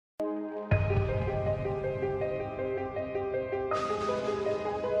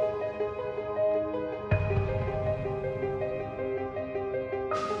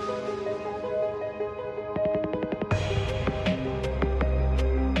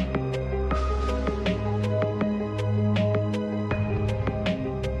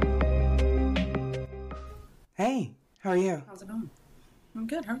How are you? How's it going? I'm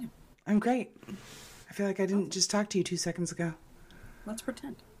good. How are you? I'm great. I feel like I didn't just talk to you 2 seconds ago. Let's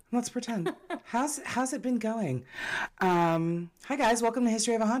pretend. Let's pretend. How's it been going? Hi guys, welcome to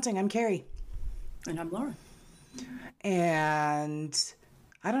History of a Haunting. I'm Carrie. And I'm Laura. And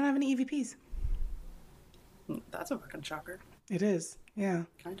I don't have any EVPs. That's a fucking shocker. It is, yeah.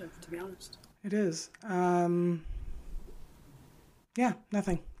 Kind of, to be honest. It is. Yeah,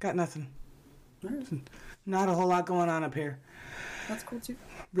 nothing. Got nothing. All right. Not a whole lot going on up here. That's cool too.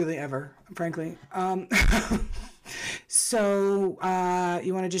 Really ever, frankly. So,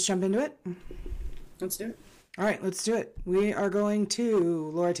 you want to just jump into it? Let's do it. All right, let's do it. We are going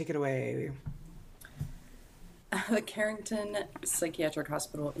to... Laura, take it away. The Carrington Psychiatric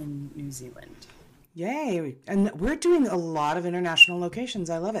Hospital in New Zealand. Yay. And we're doing a lot of international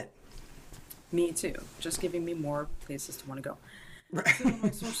locations. I love it. Me too. Just giving me more places to want to go. Right. So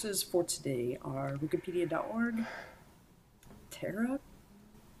my sources for today are wikipedia.org,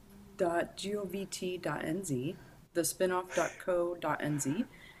 terra.govt.nz, thespinoff.co.nz,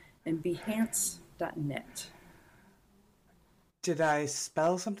 and behance.net. Did I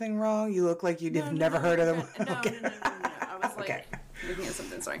spell something wrong? You look like you've never heard of them. No, okay. No. I was like looking at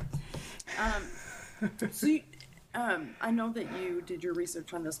something. Sorry. I know that you did your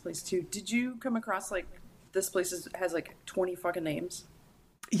research on this place too. Did you come across this place has 20 fucking names?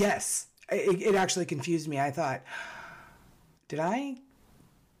 Yes. It actually confused me. I thought, did I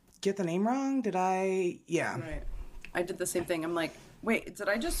get the name wrong? Yeah. Right. I did the same thing. I'm like, wait, did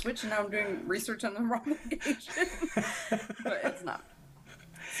I just switch and now I'm doing research on the wrong location? But it's not.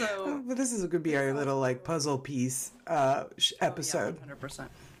 So. But this is going to be our little puzzle piece episode. Oh, yeah, 100%.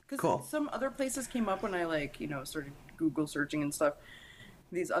 Cool. Some other places came up when I started Google searching and stuff.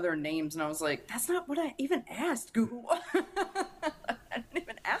 These other names, and I was like, that's not what I even asked Google. I didn't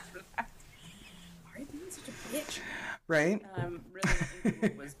even ask for that. Why are you being such a bitch? Right? Really, Google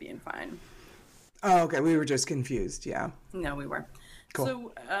was being fine. Oh, okay. We were just confused. Yeah. No, we were. Cool.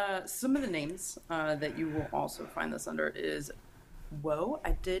 So, some of the names that you will also find this under is WHOA.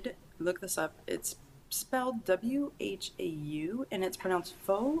 I did look this up. It's spelled W-H-A-U, and it's pronounced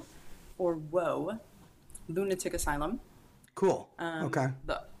Faux or Woe Lunatic Asylum. Cool. Okay.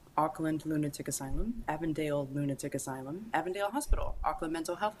 The Auckland Lunatic Asylum, Avondale Lunatic Asylum, Avondale Hospital, Auckland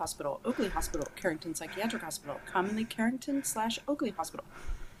Mental Health Hospital, Oakley Hospital, Carrington Psychiatric Hospital, commonly Carrington/Oakley Hospital.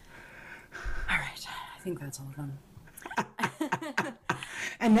 All right, I think that's all of them.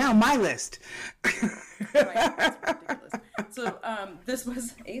 And now my list. Right, that's ridiculous. So this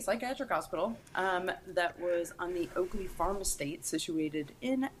was a psychiatric hospital that was on the Oakley Farm Estate, situated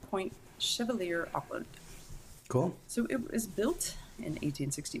in Point Chevalier, Auckland. Cool. So it was built in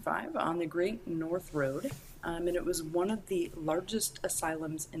 1865 on the Great North Road, and it was one of the largest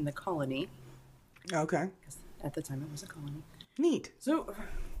asylums in the colony. Okay. At the time, it was a colony. Neat. So,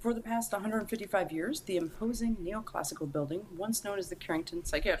 for the past 155 years, the imposing neoclassical building, once known as the Carrington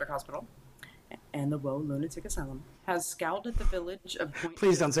Psychiatric Hospital and the Woe Lunatic Asylum, has scowled at the village of Point...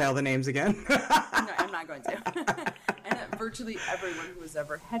 Please don't say all the names again. No, I'm not going to. And at virtually everyone who has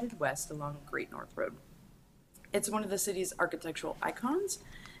ever headed west along Great North Road. It's one of the city's architectural icons,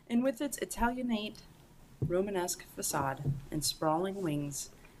 and with its Italianate, Romanesque facade and sprawling wings,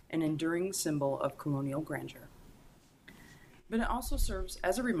 an enduring symbol of colonial grandeur. But it also serves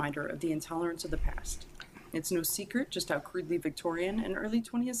as a reminder of the intolerance of the past. It's no secret just how crudely Victorian and early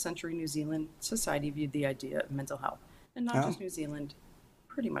 20th century New Zealand society viewed the idea of mental health. And not just New Zealand,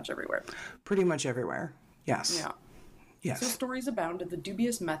 pretty much everywhere. Pretty much everywhere. Yes. Yeah. Yes. So stories abound of the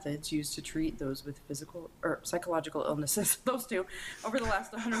dubious methods used to treat those with physical or psychological illnesses, those two, over the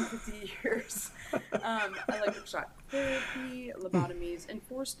last 150 years. Electric shock therapy, lobotomies, and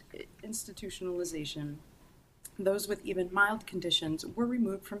forced institutionalization. Those with even mild conditions were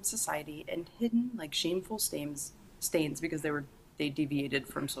removed from society and hidden like shameful stains because they deviated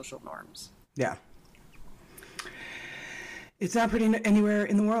from social norms. Yeah. It's not pretty anywhere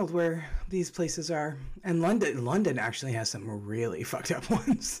in the world where these places are. And London actually has some really fucked up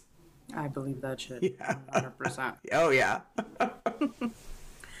ones. I believe that shit. Yeah. 100%. Oh, yeah.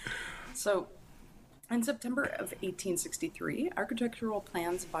 So, in September of 1863, architectural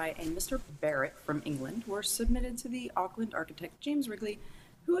plans by a Mr. Barrett from England were submitted to the Auckland architect James Wrigley,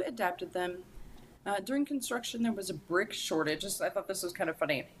 who adapted them. During construction, there was a brick shortage. I thought this was kind of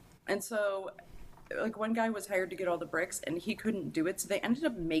funny. And so... one guy was hired to get all the bricks, and he couldn't do it, so they ended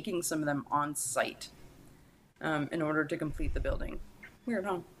up making some of them on site in order to complete the building. Weird,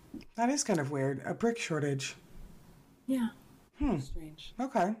 huh? That is kind of weird. A brick shortage. Yeah. Strange.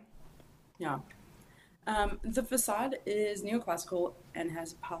 Okay. Yeah. The facade is neoclassical and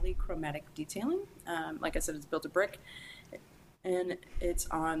has polychromatic detailing. Like I said, it's built of brick, and it's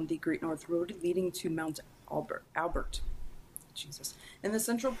on the Great North Road leading to Mount Albert. Jesus. In the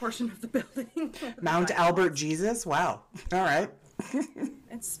central portion of the building. Mount Albert Jesus? Wow. All right.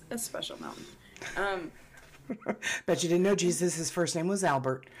 It's a special mountain. Bet you didn't know Jesus, his first name was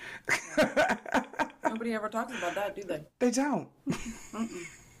Albert. Nobody ever talks about that, do they? They don't. I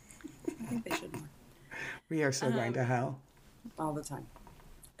think they should more. We are so going to hell. All the time.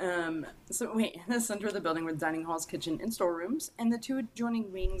 In the center of the building were dining halls, kitchen, and storerooms, and the two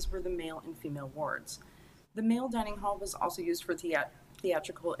adjoining wings were the male and female wards. The male dining hall was also used for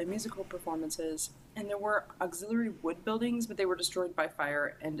theatrical and musical performances, and there were auxiliary wood buildings, but they were destroyed by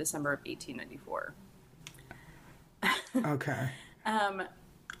fire in December of 1894. Okay.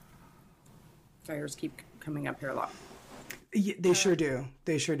 Fires keep coming up here a lot. Yeah, they sure do.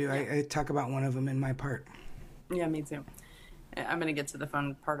 They sure do. Yeah. I talk about one of them in my part. Yeah, me too. I'm going to get to the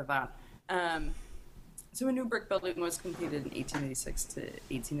fun part of that. So a new brick building was completed in 1886 to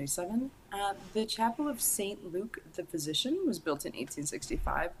 1887. The Chapel of St. Luke the Physician was built in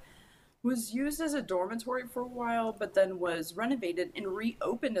 1865. Was used as a dormitory for a while, but then was renovated and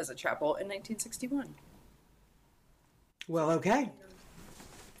reopened as a chapel in 1961. Well, okay.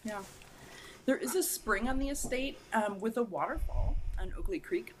 Yeah. There is a spring on the estate with a waterfall on Oakley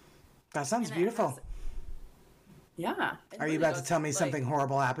Creek. That sounds beautiful. Yeah. Are you about to tell me something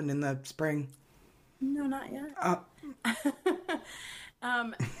horrible happened in the spring? No, not yet.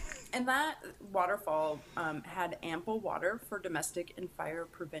 And that waterfall had ample water for domestic and fire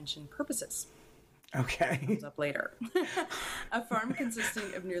prevention purposes. Okay. Comes up later. A farm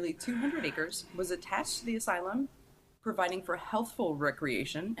consisting of nearly 200 acres was attached to the asylum, providing for healthful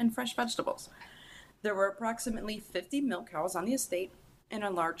recreation and fresh vegetables. There were approximately 50 milk cows on the estate and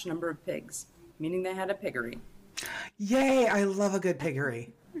a large number of pigs, meaning they had a piggery. Yay, I love a good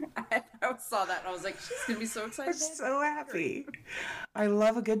piggery. I saw that and I was like, she's going to be so excited. I'm so happy. I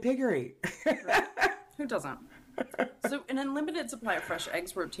love a good piggery. Right. Who doesn't? So an unlimited supply of fresh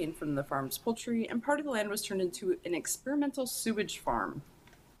eggs were obtained from the farm's poultry, and part of the land was turned into an experimental sewage farm.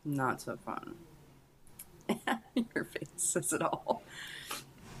 Not so fun. Your face says it all.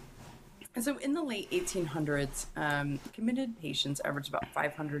 So in the late 1800s, committed patients averaged about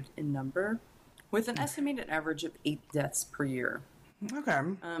 500 in number, with an estimated average of 8 deaths per year. Okay.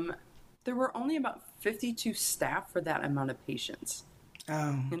 There were only about 52 staff for that amount of patients.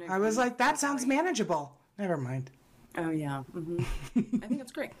 Oh, I was like, that sounds manageable. Never mind. Oh, yeah. Mm-hmm. I think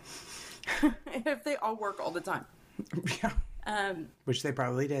that's great. If they all work all the time. Yeah. Which they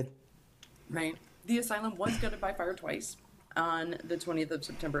probably did. Right. The asylum was gutted by fire twice. On the 20th of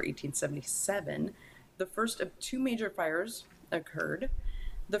September, 1877, the first of 2 major fires occurred.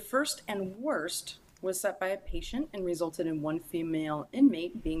 The first and worst was set by a patient and resulted in 1 female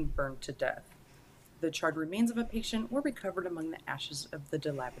inmate being burned to death. The charred remains of a patient were recovered among the ashes of the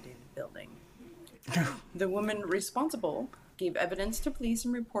dilapidated building. The woman responsible gave evidence to police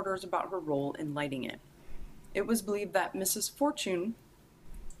and reporters about her role in lighting it. It was believed that Mrs. Fortune,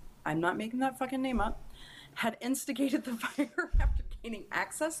 I'm not making that fucking name up, had instigated the fire after gaining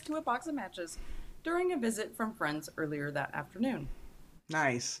access to a box of matches during a visit from friends earlier that afternoon.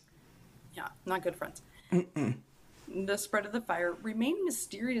 Nice. Yeah, not good friends. The spread of the fire remained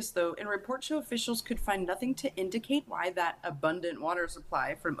mysterious, though, and reports show officials could find nothing to indicate why that abundant water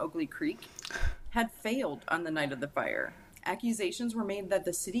supply from Oakley Creek had failed on the night of the fire. Accusations were made that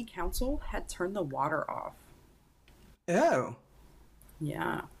the city council had turned the water off. Oh.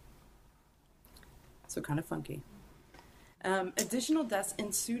 Yeah. So kind of funky. Additional deaths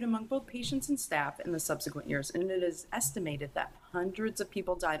ensued among both patients and staff in the subsequent years, and it is estimated that hundreds of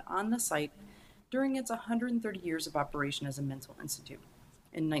people died on the site during its 130 years of operation as a mental institute.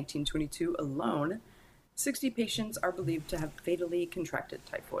 In 1922 alone, 60 patients are believed to have fatally contracted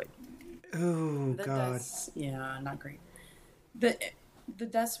typhoid. Oh, God. Deaths, yeah, not great. The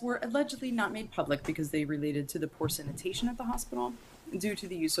deaths were allegedly not made public because they related to the poor sanitation at the hospital due to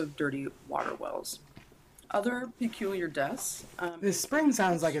the use of dirty water wells. Other peculiar deaths. This spring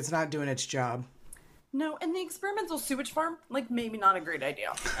sounds like it's not doing its job. No, and the experimental sewage farm, like, maybe not a great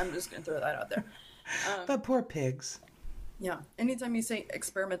idea. I'm just going to throw that out there. But poor pigs. Yeah. Anytime you say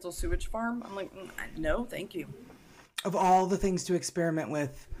experimental sewage farm, I'm like, no, thank you. Of all the things to experiment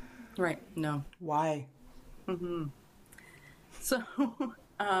with. Right. No. Why? Mm-hmm. So,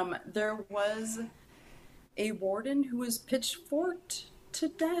 there was a warden who was pitchforked to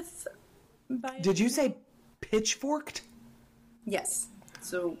death by... Did you say pitchforked? Yes.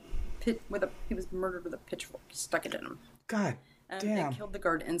 So, he was murdered with a pitchfork. Stuck it in him. God damn. They killed the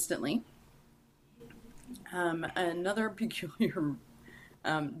guard instantly. Another peculiar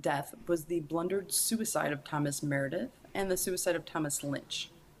death was the blundered suicide of Thomas Meredith and the suicide of Thomas Lynch.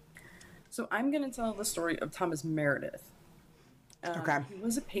 So I'm going to tell the story of Thomas Meredith. Okay. He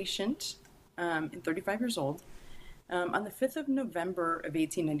was a patient, 35 years old. On the 5th of November of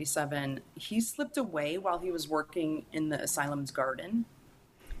 1897, he slipped away while he was working in the asylum's garden.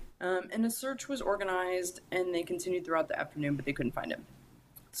 And a search was organized, and they continued throughout the afternoon, but they couldn't find him.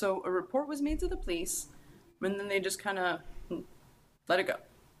 So a report was made to the police, and then they just kind of let it go.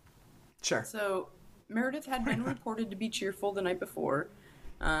 Sure. So Meredith had been reported to be cheerful the night before,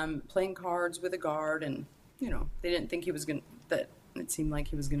 playing cards with a guard, and, they didn't think he was going to, that it seemed like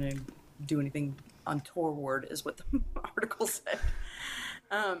he was going to do anything untoward, is what the article said.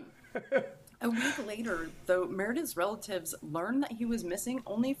 A week later, though, Meredith's relatives learned that he was missing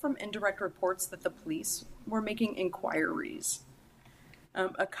only from indirect reports that the police were making inquiries.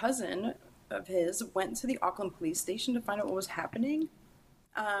 A cousin of his went to the Auckland police station to find out what was happening,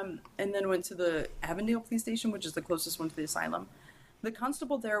 and then went to the Avondale police station, which is the closest one to the asylum. The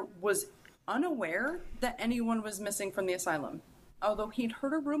constable there was unaware that anyone was missing from the asylum, although he'd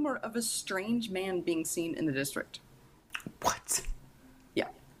heard a rumor of a strange man being seen in the district. What? Yeah.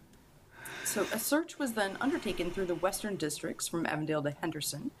 So a search was then undertaken through the western districts from Avondale to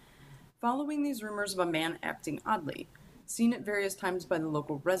Henderson, following these rumors of a man acting oddly, seen at various times by the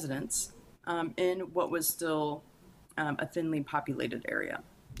local residents in what was still a thinly populated area.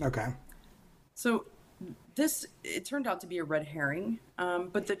 Okay. So it turned out to be a red herring,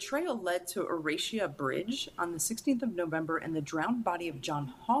 but the trail led to Oratia Bridge on the 16th of November and the drowned body of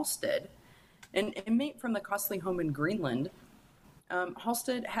John Halstead, an inmate from the Costley home in Greenland.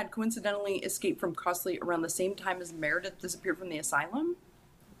 Halstead had coincidentally escaped from Costley around the same time as Meredith disappeared from the asylum,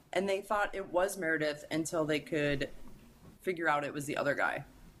 and they thought it was Meredith until they could figure out it was the other guy.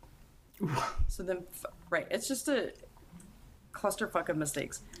 So then, right, it's just a clusterfuck of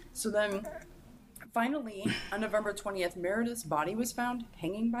mistakes. So then, finally, on November 20th, Meredith's body was found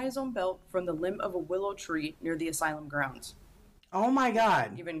hanging by his own belt from the limb of a willow tree near the asylum grounds. Oh my God. He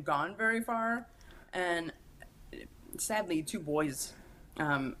hadn't even gone very far, and sadly, 2 boys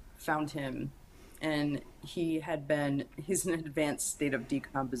found him, and he's in an advanced state of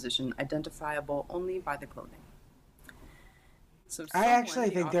decomposition, identifiable only by the clothing. So I actually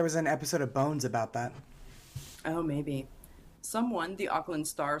think there was an episode of Bones about that. Oh, maybe. Someone, the Auckland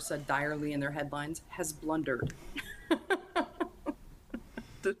Star said direly in their headlines, has blundered.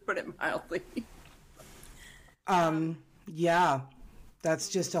 To put it mildly. Yeah. That's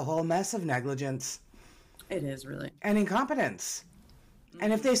just a whole mess of negligence. It is, really. And incompetence. Mm-hmm.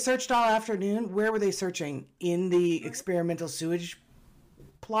 And if they searched all afternoon, where were they searching? In the experimental sewage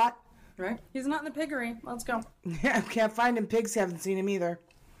plot? Right. He's not in the piggery. Let's go. Yeah, can't find him. Pigs haven't seen him either.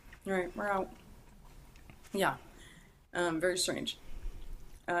 Right, we're out. Yeah. Very strange.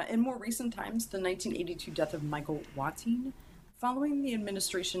 In more recent times, the 1982 death of Michael Watine, following the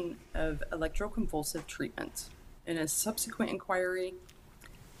administration of electroconvulsive treatment. In a subsequent inquiry,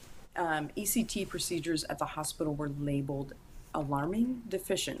 ECT procedures at the hospital were labeled alarming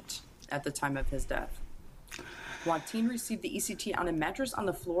deficient at the time of his death. Watine received the ECT on a mattress on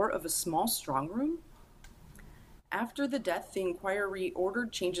the floor of a small strong room. After the death, the inquiry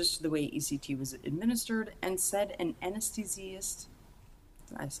ordered changes to the way ECT was administered and said an anesthesiast,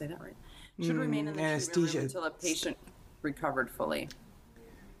 did I say that right, should remain in the treatment room until a patient recovered fully.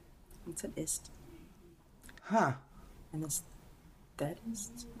 It's an ist. Huh.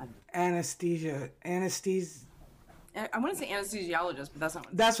 Anesthetist? Anesthesia. I want to say anesthesiologist, but that's not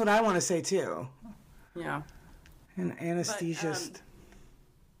what. That's what I want to say too. Yeah. An anesthesist.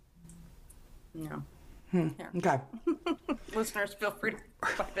 Yeah. Okay. Listeners, feel free to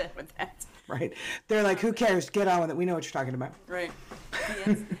butt in with that. Right. They're like, who cares? Get on with it. We know what you're talking about. Right.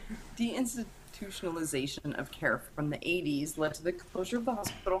 The institutionalization of care from the 80s led to the closure of the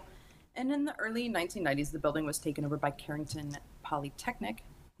hospital, and in the early 1990s, the building was taken over by Carrington Polytechnic,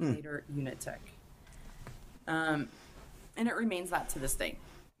 later Unitech. And it remains that to this day.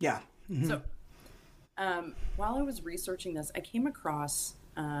 Yeah. Mm-hmm. So, while I was researching this, I came across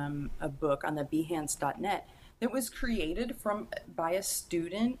a book on the Behance.net that was created by a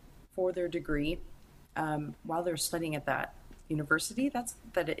student for their degree while they're studying at that university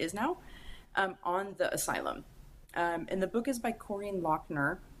that it is now on the asylum. And the book is by Corinne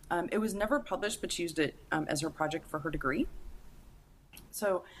Lochner. It was never published, but she used it as her project for her degree.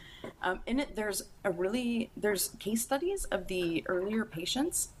 So in it, there's case studies of the earlier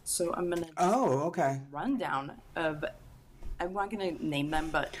patients. So I'm going to run down of, I'm not going to name them,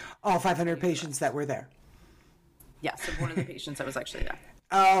 but all 500 patients that were there. Yes, of one of the patients that was actually there.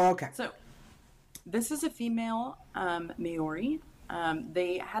 Oh, okay. So This is a female Maori.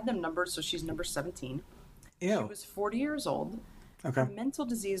 They had them numbered, so she's number 17. Ew. She was 40 years old. Okay. Her mental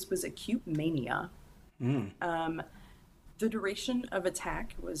disease was acute mania. The duration of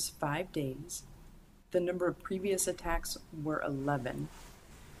attack was 5 days. The number of previous attacks were 11.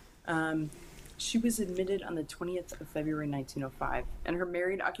 She was admitted on the 20th of February, 1905, and her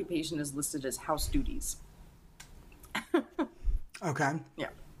married occupation is listed as house duties. Okay. Yeah,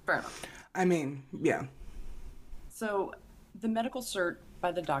 fair enough. I mean, yeah. So the medical cert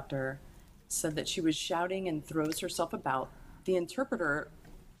by the doctor said that she was shouting and throws herself about. The interpreter,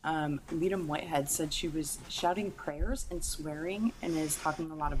 Leadham Whitehead, said she was shouting prayers and swearing and is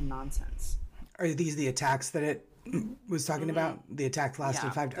talking a lot of nonsense. Are these the attacks that it was talking about? The attack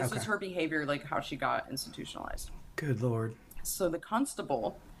lasted 5 days? This was her behavior, like how she got institutionalized. Good Lord. So the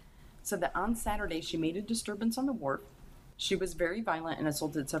constable said that on Saturday she made a disturbance on the wharf. She was very violent and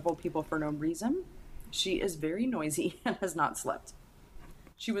assaulted several people for no reason. She is very noisy and has not slept.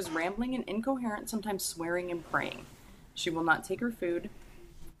 She was rambling and incoherent, sometimes swearing and praying. She will not take her food.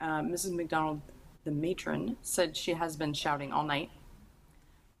 Mrs. McDonald, the matron, said she has been shouting all night.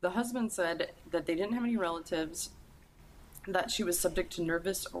 The husband said that they didn't have any relatives, that she was subject to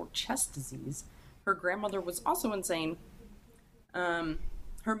nervous or chest disease. Her grandmother was also insane.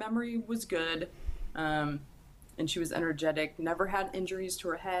 Her memory was good, and she was energetic, never had injuries to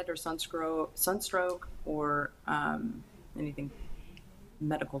her head or sunstroke or anything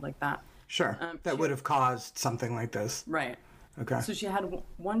medical like that. Sure. That would have caused something like this. Right. Okay. So she had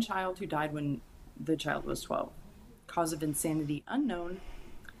one child who died when the child was 12. Cause of insanity unknown.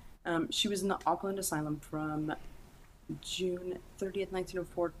 She was in the Auckland Asylum from June 30th,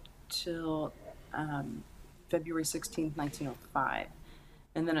 1904 till February 16th, 1905.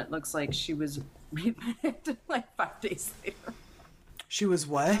 And then it looks like she was readmitted like 5 days later. She was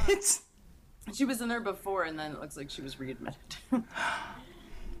what? She was in there before, and then it looks like she was readmitted.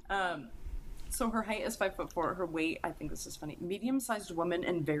 So her height is 5'4". Her weight, I think this is funny, medium-sized woman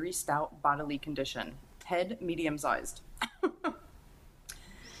in very stout bodily condition. Head, medium-sized.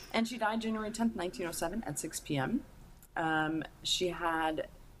 And she died January 10th, 1907 at 6 p.m. She had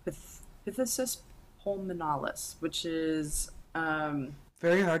phthisis pulmonalis, which is...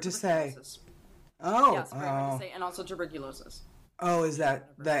 very hard to say. Oh. Yes, very hard to say. And also tuberculosis. Oh, is that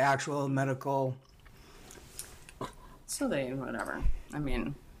the actual medical... So whatever. I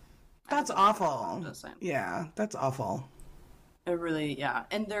mean... That's awful. Just saying. Yeah, that's awful. It really, yeah.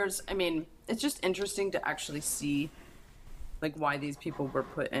 And it's just interesting to actually see, like, why these people were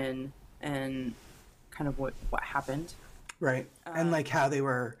put in and kind of what happened. Right. And, like, how they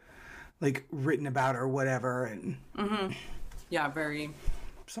were, like, written about or whatever. And Yeah, very...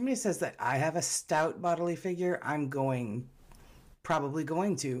 If somebody says that I have a stout bodily figure, I'm probably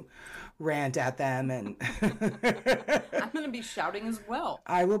going to rant at them, and I'm going to be shouting as well.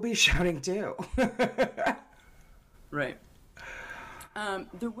 I will be shouting too. Right.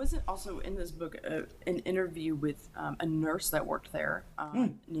 There wasn't also in this book an interview with a nurse that worked there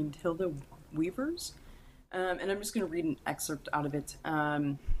named Hilda Weavers, and I'm just going to read an excerpt out of it.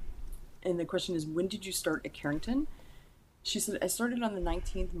 And the question is, when did you start at Carrington? She said, I started on the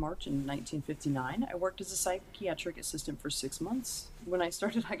 19th March in 1959. I worked as a psychiatric assistant for 6 months. When I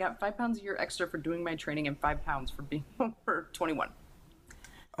started, I got 5 pounds a year extra for doing my training and 5 pounds for being over 21.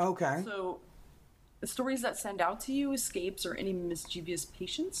 Okay. So, the stories that stand out to you, escapes, or any mischievous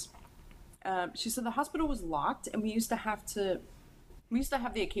patients? She said the hospital was locked, and we used to have the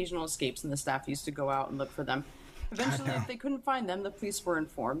occasional escapes, and the staff used to go out and look for them. Eventually, if they couldn't find them, the police were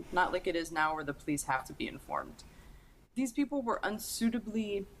informed. Not like it is now where the police have to be informed. These people were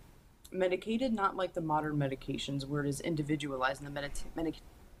unsuitably medicated, not like the modern medications where it is individualized and the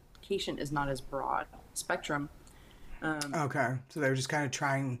medication is not as broad spectrum. Okay, so they were just kind of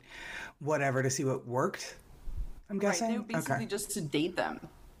trying whatever to see what worked, I'm guessing? Right, they would basically just sedate them.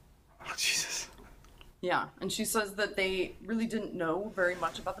 Oh, Jesus. Yeah, and she says that they really didn't know very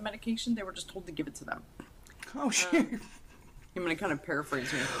much about the medication. They were just told to give it to them. Oh, shit. I'm going to kind of paraphrase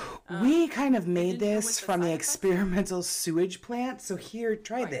here. We kind of made this from the experimental sewage plant, so here,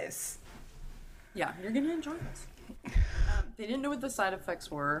 try this. Yeah, you're going to enjoy this. They didn't know what the side effects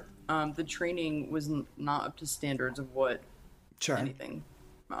were. The training was not up to standards of what anything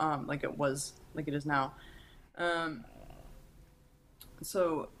like it is now.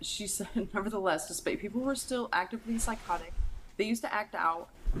 So she said, nevertheless, despite people were still actively psychotic, they used to act out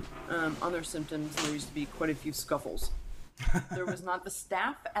on their symptoms, and there used to be quite a few scuffles. There was not the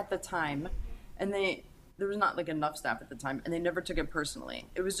staff at the time, and there was not like enough staff at the time, and they never took it personally.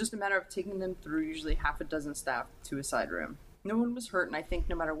 It was just a matter of taking them through usually half a dozen staff to a side room. No one was hurt, and I think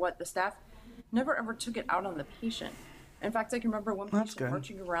no matter what, the staff never ever took it out on the patient. In fact, I can remember one That's patient good.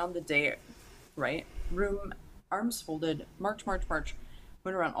 marching around the day, right? Room, arms folded, march, march, march,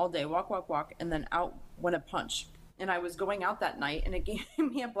 went around all day, walk, walk, walk, and then out went a punch. And I was going out that night, and it gave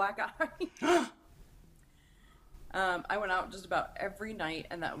me a black eye. I went out just about every night,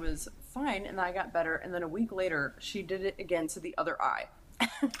 and that was fine, and I got better. And then a week later, she did it again to the other eye.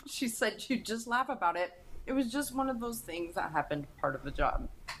 She said she'd just laugh about it. It was just one of those things that happened, part of the job.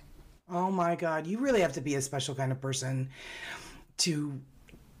 Oh my God, you really have to be a special kind of person to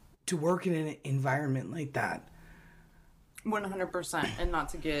work in an environment like that. 100%, and not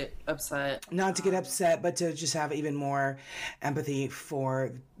to get upset. Not to get upset, but to just have even more empathy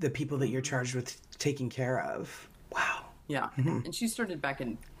for the people that you're charged with taking care of. Wow. Yeah, and she started back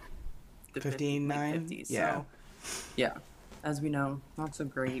in the 59? 50s. Yeah. So, yeah, as we know, not so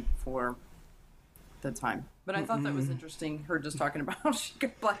great for the time. But I thought that was interesting, her just talking about how she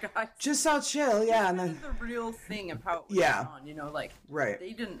got black eyes. Just so chill, yeah. And then The real thing of how it was Yeah. going on, you know, like, Right.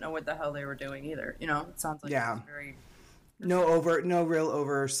 they didn't know what the hell they were doing either. You know, it sounds like Yeah. it was very... no real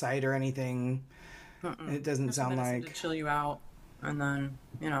oversight or anything. It doesn't There's some sound medicine like. to chill you out, and then,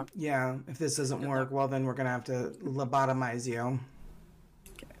 you know, Yeah, if this doesn't work, well, then we're going to have to lobotomize you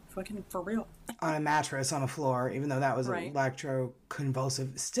fucking for real. on a mattress on a floor, even though that was Right.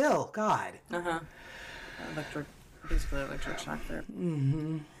 electroconvulsive. Still, God. Basically electric shock there.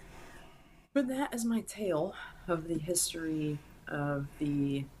 But that is my tale of the history of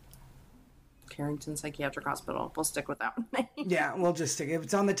the Carrington Psychiatric Hospital. We'll stick with that one. Yeah, we'll just stick it. If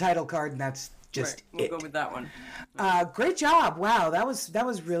it's on the title card, and that's just We'll it. go with that one. Great job. Wow, that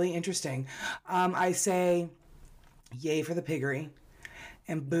was really interesting. I say yay for the piggery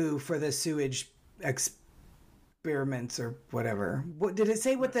and boo for the sewage experiments or whatever. What did it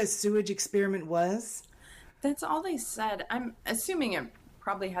say what the sewage experiment was? That's all they said. I'm assuming it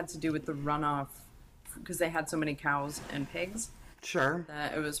probably had to do with the runoff because they had so many cows and pigs Sure.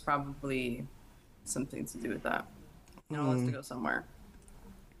 that it was probably something to do with that. You know, it has to go somewhere.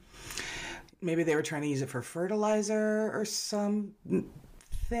 Maybe they were trying to use it for fertilizer or something.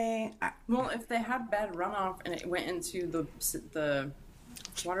 Well, if they had bad runoff and it went into the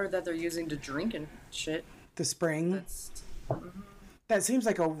water that they're using to drink and shit, The spring. that's That seems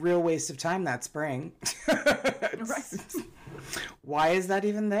like a real waste of time, that spring. right. Why is that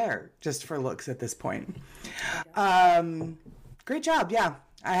even there? Just for looks at this point. Great job. Yeah.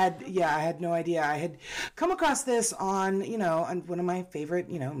 I had no idea. I had come across this on one of my favorite,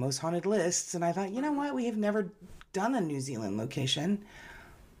 most haunted lists. And I thought, you know what? We have never done a New Zealand location.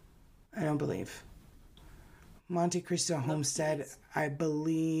 I don't believe. Monte Cristo Homestead, I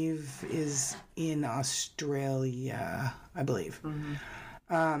believe, is in Australia. I believe.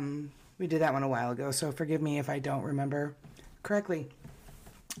 We did that one a while ago, so forgive me if I don't remember correctly.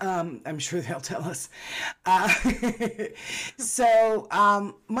 I'm sure they'll tell us. So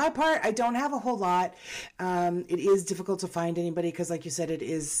my part, I don't have a whole lot. It is difficult to find anybody because, like you said,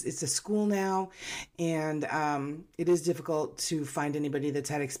 it's a school now, and it is difficult to find anybody that's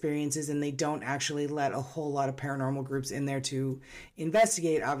had experiences, and they don't actually let a whole lot of paranormal groups in there to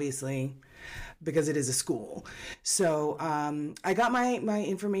investigate, obviously, because it is a school. So I got my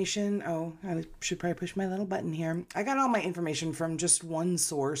information. Oh, I should probably push my little button here. I got all my information from just one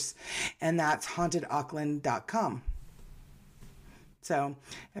source, and that's hauntedauckland.com. So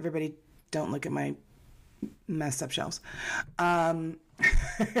everybody don't look at my messed up shelves. My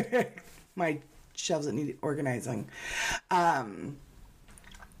shelves that need organizing.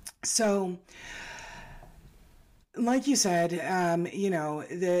 So like you said, in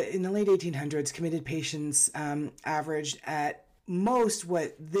the late 1800s, committed patients averaged at most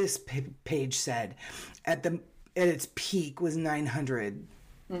what this page said at its peak was 900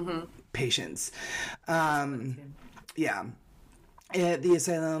 patients. Yeah. The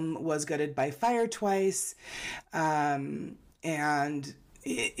asylum was gutted by fire twice, and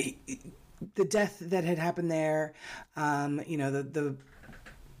the death that had happened there, the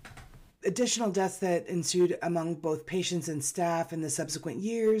additional deaths that ensued among both patients and staff in the subsequent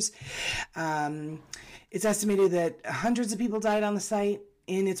years. It's estimated that hundreds of people died on the site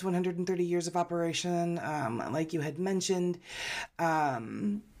in its 130 years of operation, like you had mentioned.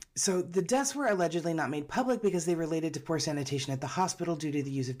 So the deaths were allegedly not made public because they related to poor sanitation at the hospital due to the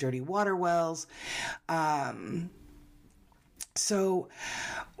use of dirty water wells. So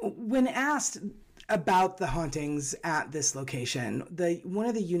when asked about the hauntings at this location. One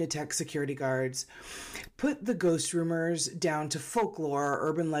of the Unitech security guards put the ghost rumors down to folklore or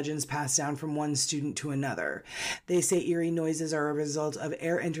urban legends passed down from one student to another. They say eerie noises are a result of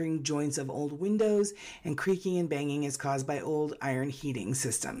air entering joints of old windows, and creaking and banging is caused by old iron heating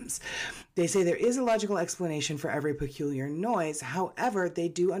systems. They say there is a logical explanation for every peculiar noise. However, they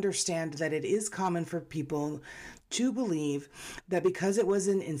do understand that it is common for people to believe that because it was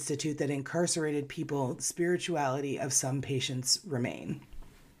an institute that incarcerated people, spirituality of some patients remain.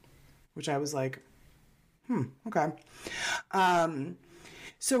 Which I was like, okay.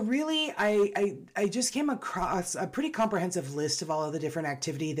 So really, I just came across a pretty comprehensive list of all of the different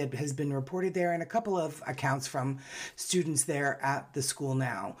activity that has been reported there and a couple of accounts from students there at the school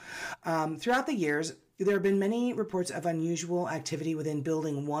now. Throughout the years, there have been many reports of unusual activity within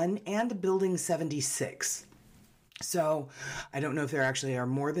Building 1 and Building 76. So I don't know if there actually are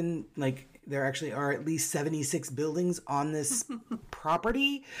more than, there actually are at least 76 buildings on this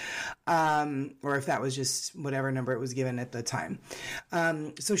property, or if that was just whatever number it was given at the time.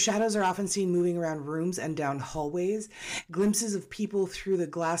 So shadows are often seen moving around rooms and down hallways, glimpses of people through the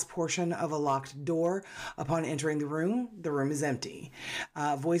glass portion of a locked door. Upon entering the room is empty.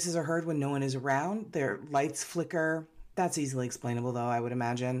 Voices are heard when no one is around. Their lights flicker. That's easily explainable, though, I would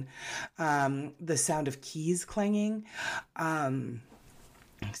imagine. The sound of keys clanging.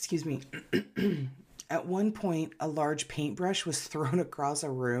 Excuse me. At one point, a large paintbrush was thrown across a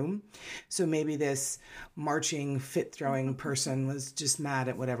room. So maybe this marching, fit-throwing person was just mad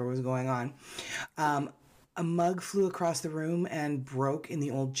at whatever was going on. A mug flew across the room and broke in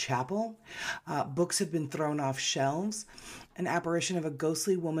the old chapel. Books have been thrown off shelves. An apparition of a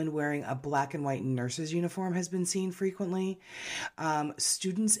ghostly woman wearing a black and white nurse's uniform has been seen frequently.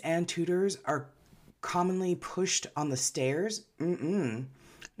 Students and tutors are commonly pushed on the stairs.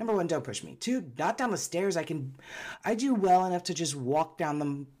 Number one, don't push me. Two, not down the stairs. I do well enough to just walk down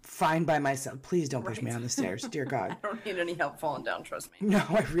them fine by myself. Please don't push me on the stairs. Dear God. I don't need any help falling down, trust me. No,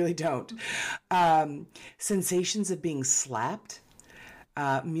 I really don't. Sensations of being slapped.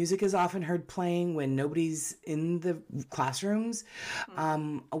 Music is often heard playing when nobody's in the classrooms. A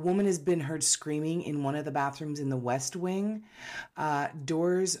woman has been heard screaming in one of the bathrooms in the West Wing.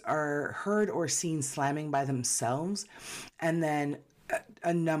 Doors are heard or seen slamming by themselves. And then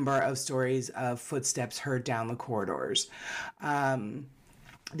a number of stories of footsteps heard down the corridors.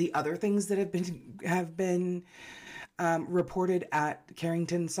 The other things that have been reported at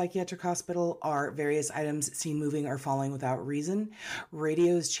Carrington Psychiatric Hospital are various items seen moving or falling without reason,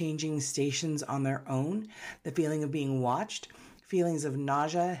 radios changing stations on their own, the feeling of being watched, feelings of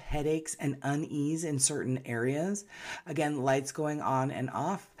nausea, headaches, and unease in certain areas. Again, lights going on and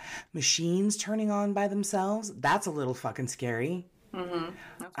off, machines turning on by themselves. That's a little fucking scary.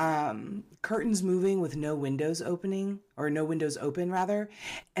 Curtains moving with no windows open rather.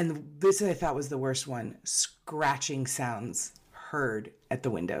 And this I thought was the worst one. Scratching sounds heard at the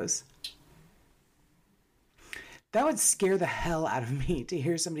windows. That would scare the hell out of me to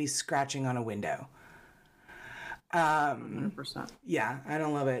hear somebody scratching on a window. 100%. Yeah, I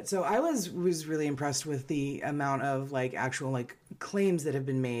don't love it. So I was really impressed with the amount of actual claims that have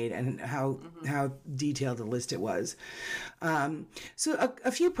been made and how detailed the list it was. So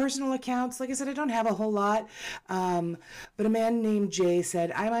a few personal accounts. Like I said, I don't have a whole lot. But a man named Jay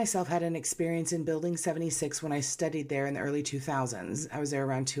said, I myself had an experience in Building 76 when I studied there in the early 2000s. I was there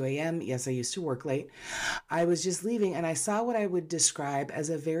around 2 a.m. Yes, I used to work late. I was just leaving and I saw what I would describe as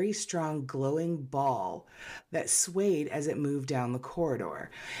a very strong glowing ball that swayed as it moved down the corridor.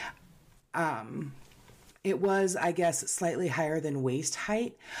 It was, I guess, slightly higher than waist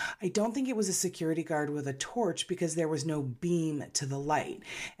height. I don't think it was a security guard with a torch because there was no beam to the light,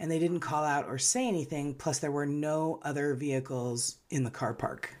 and they didn't call out or say anything, plus there were no other vehicles in the car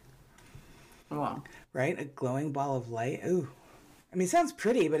park. Wow. Right? A glowing ball of light. Ooh. I mean, it sounds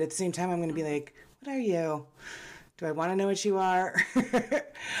pretty, but at the same time, I'm going to be like, what are you? Do I want to know what you are?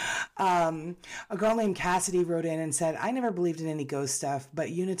 A girl named Cassidy wrote in and said, I never believed in any ghost stuff, but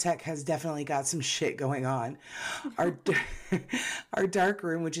Unitech has definitely got some shit going on. Our dark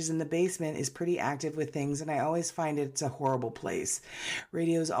room, which is in the basement, is pretty active with things, and I always find it's a horrible place.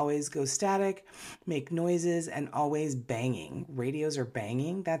 Radios always go static, make noises, and always banging. Radios are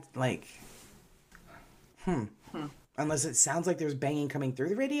banging? That's Unless it sounds like there's banging coming through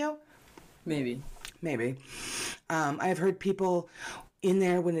the radio? Maybe. I've heard people in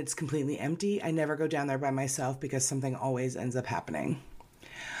there when it's completely empty. I never go down there by myself because something always ends up happening.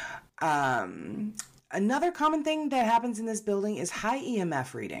 Another common thing that happens in this building is high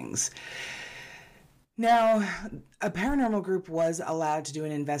EMF readings. Now, a paranormal group was allowed to do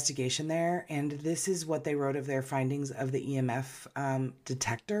an investigation there, and this is what they wrote of their findings of the EMF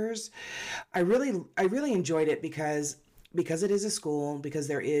detectors. I really enjoyed it because it is a school, because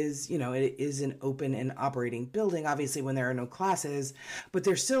there is, it is an open and operating building, obviously when there are no classes, but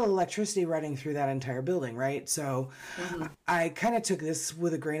there's still electricity running through that entire building, right? So I kind of took this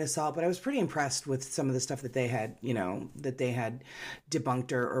with a grain of salt, but I was pretty impressed with some of the stuff that they had,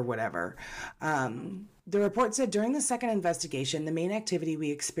 debunked or whatever. The report said during the second investigation, the main activity we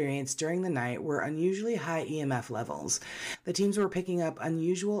experienced during the night were unusually high EMF levels. The teams were picking up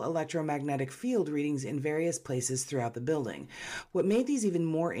unusual electromagnetic field readings in various places throughout the building. What made these even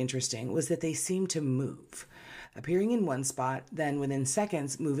more interesting was that they seemed to move, appearing in one spot, then within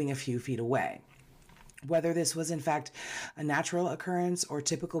seconds moving a few feet away. Whether this was in fact a natural occurrence or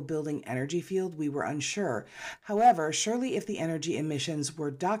typical building energy field, we were unsure. However, surely if the energy emissions we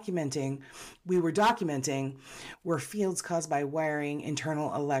were documenting were fields caused by wiring,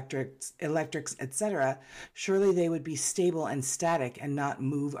 internal electrics, etc., surely they would be stable and static and not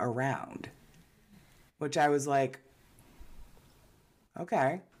move around. Which I was like,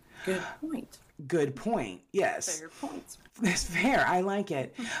 okay. Good point. Yes. Fair points. That's fair. I like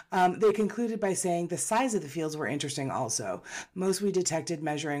it. They concluded by saying the size of the fields were interesting also. Most we detected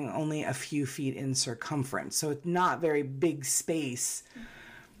measuring only a few feet in circumference. So it's not very big space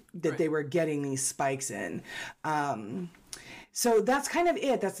that they were getting these spikes in. So that's kind of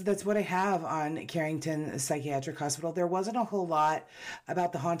it. That's what I have on Carrington Psychiatric Hospital. There wasn't a whole lot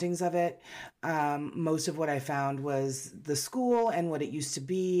about the hauntings of it. Most of what I found was the school and what it used to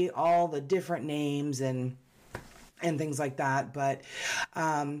be, all the different names and things like that. But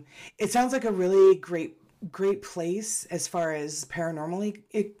it sounds like a really great place as far as paranormally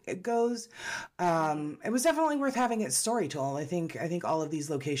it goes. It was definitely worth having its story told. I think all of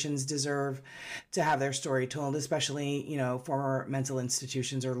these locations deserve to have their story told, especially, former mental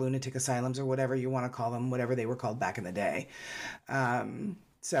institutions or lunatic asylums or whatever you want to call them, whatever they were called back in the day.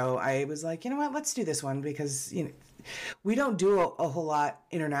 So I was like, you know what, let's do this one because, we don't do a whole lot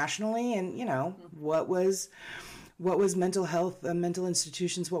internationally. And, what was mental health, mental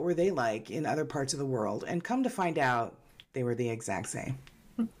institutions, what were they like in other parts of the world? And come to find out, they were the exact same.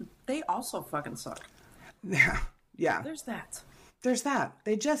 They also fucking suck. Yeah. There's that.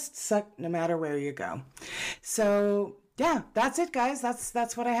 They just suck no matter where you go. So, yeah, that's it, guys.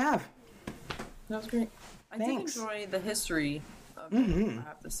 That's what I have. That was great. Thanks. I did enjoy the history of it, I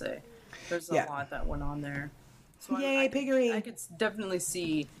have to say. There's a lot that went on there. So Yay, piggery. I could definitely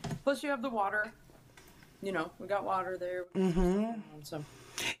see. Plus, you have the water. We got water there. So.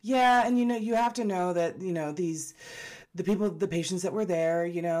 Yeah, and you have to know that the patients that were there,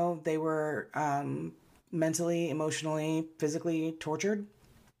 they were mentally, emotionally, physically tortured.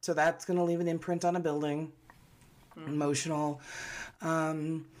 So that's going to leave an imprint on a building. Emotional.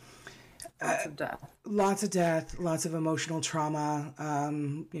 Lots of death, lots of emotional trauma.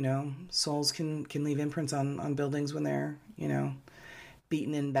 Souls can leave imprints on buildings when they're,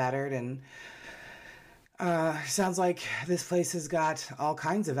 beaten and battered. And sounds like this place has got all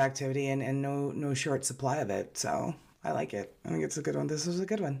kinds of activity and no short supply of it. So I like it. I think it's a good one. This was a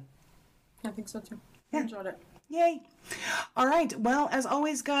good one. I think so too. Yeah. I enjoyed it. Yay. All right. Well, as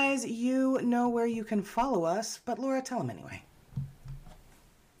always, guys, you know where you can follow us. But Laura, tell them anyway.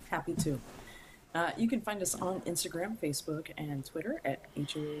 Happy to. You can find us on Instagram, Facebook, and Twitter at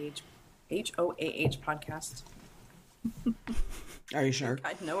HOAH Podcast. Are you sure?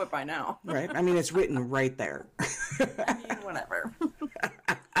 I know it by now. Right? I mean, it's written right there. I mean, whatever.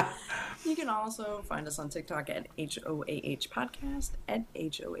 You can also find us on TikTok at HOAH Podcast, at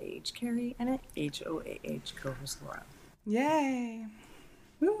HOAH Carrie, and at HOAH co-host Laura. Yay.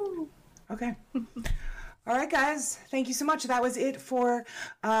 Woo. Okay. All right, guys. Thank you so much. That was it for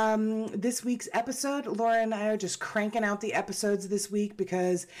this week's episode. Laura and I are just cranking out the episodes this week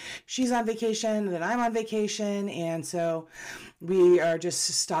because she's on vacation and then I'm on vacation. And so we are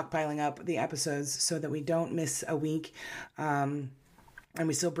just stockpiling up the episodes so that we don't miss a week. And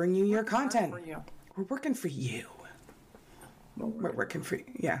we still bring you your content. We're working for you. We're working for you.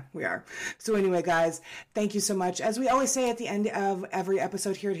 Yeah, we are. So anyway, guys, thank you so much. As we always say at the end of every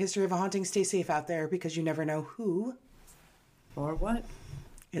episode here at History of a Haunting, stay safe out there because you never know who or what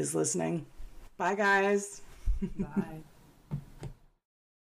is listening. Bye, guys. Bye.